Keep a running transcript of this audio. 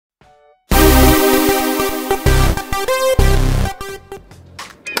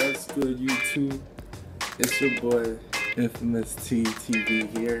good, YouTube? It's your boy Infamous T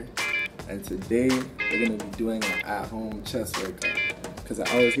TV here, and today we're gonna be doing an at-home chest workout. Cause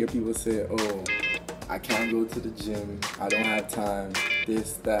I always hear people say, "Oh, I can't go to the gym. I don't have time.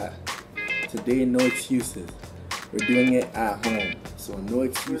 This, that." Today, no excuses. We're doing it at home, so no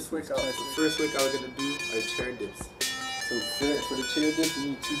excuses. The first workout we're gonna do are chair dips. So for the chair dip, you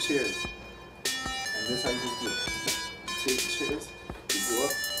need 2 chairs, and this is how you just do it. You take the chairs, you go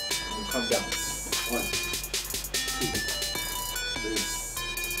up, and you come down. 1, 2, 3,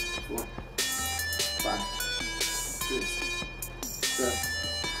 4, 5, 6, 7,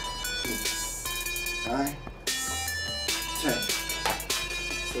 8, 9, 10.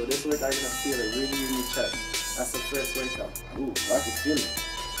 So this workout, you're gonna feel it really in your chest. That's the first workout. Ooh, I can feel it.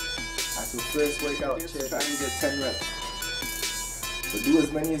 That's the first workout. Try and get 10 reps. But do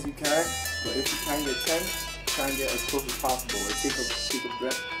as many as you can. But if you can't get 10, try and get as close as possible. Or take a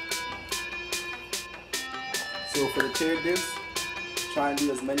breath. So for the chair dips, try and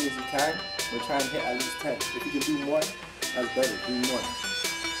do as many as you can. But try and hit at least 10. If you can do more, that's better. Do more.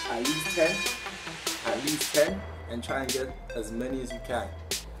 At least 10. At least 10. And try and get as many as you can.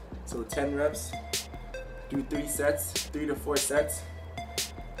 So 10 reps. Do 3 sets, 3 to 4 sets,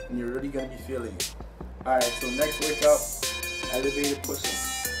 and you're really gonna be feeling it. Alright, so next workout, elevated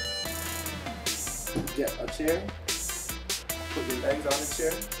push-ups. Get a chair, put your legs on the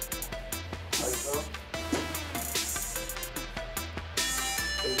chair, like so.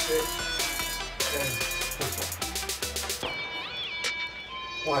 Face it, and push up.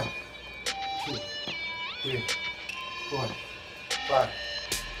 1, 2, 3, 4, 5,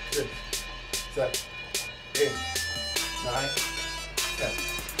 6, 7, 8, 9, 10.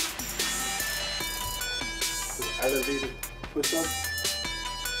 So elevated push-ups,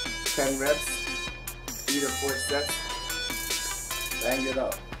 10 reps, 3 to 4 sets. Bang it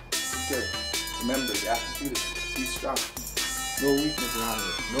up. Good. Remember, you have to do this. Be strong. No weakness around it.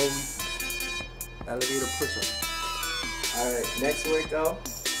 No weakness. Elevated push-ups. Alright, next workout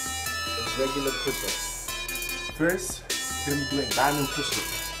is regular push-ups. First, you're going to be doing diamond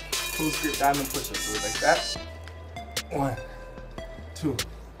push-ups. Close grip diamond push-ups. So like that. 1, 2,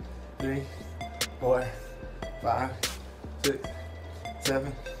 3, 4, 5, 6,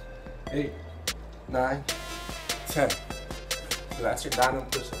 7, 8, 9, 10. So that's your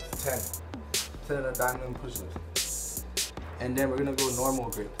diamond push-ups. 10. 10 of the diamond push-ups. And then we're gonna go normal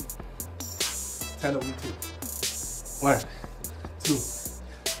grip. 10 of them too. 1, 2,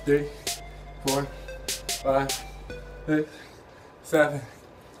 3, 4, 5, 6, 7,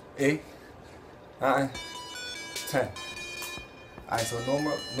 8, 9, 10. Alright, so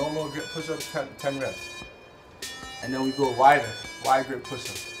normal grip push-ups, 10 reps. And then we go wide grip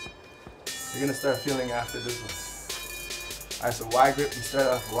push-ups. You're gonna start feeling it after this one. Alright, so wide grip, you start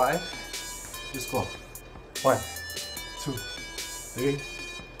off wide. Just go. 1, 2, 3,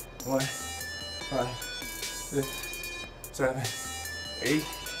 4, 5, 6, 7, 8,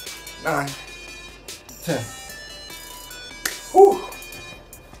 9, 10. Whew!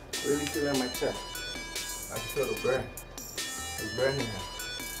 Really feeling my chest. I can feel the burn. It's burning now.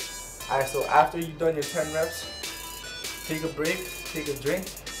 Alright, so after you've done your 10 reps, take a break, take a drink,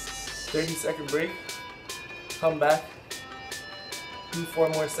 30-second break, come back, do 4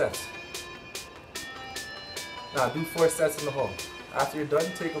 more sets. Now do 4 sets in the hole. After you're done,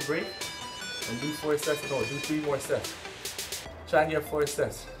 take a break and do 4 sets in the hole. Do 3 more sets. Try and get 4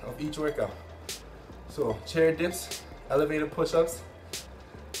 sets of each workout. So chair dips, elevated push-ups,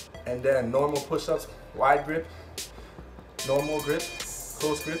 and then normal push-ups, wide grip, normal grip,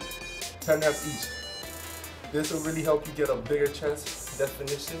 close grip, 10 reps each. This will really help you get a bigger chest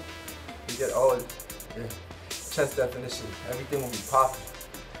definition. You get all your chest definition. Everything will be popping.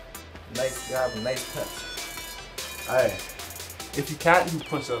 Nice, you have a nice touch. Alright, if you can't do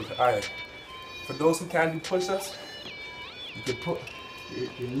push-ups, alright. For those who can't do push-ups, you can put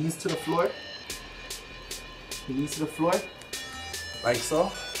your knees to the floor. Your knees to the floor, like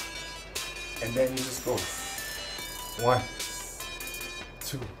so. And then you just go 1,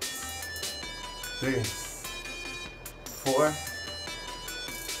 2, 3, 4,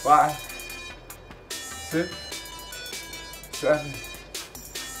 5, 6, 7,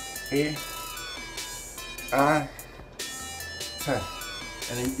 8, 9, 10.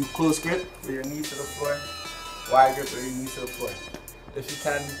 And then you do close grip with your knees to the floor, wide grip with your knees to the floor. If you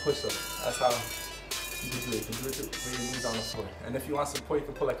can do push-ups, that's how you can do it. You can do it with your knees on the floor. And if you want support, you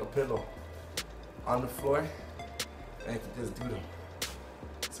can put like a pillow on the floor and you can just do them.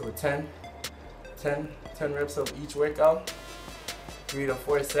 So 10 reps of each workout, 3 to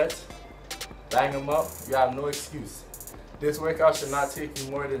 4 sets, bang them up, you have no excuse. This workout should not take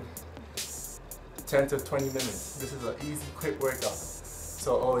you more than 10 to 20 minutes. This is an easy, quick workout.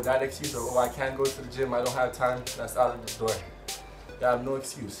 So, oh, that excuse of, oh, I can't go to the gym, I don't have time, that's out of the door. You have no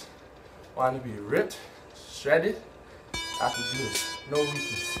excuse. Want to be ripped, shredded, have to do this. No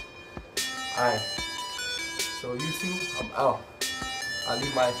weakness. Alright. So YouTube, I'm out. I'll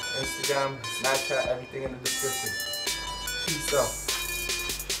leave my Instagram, Snapchat, everything in the description. Peace out.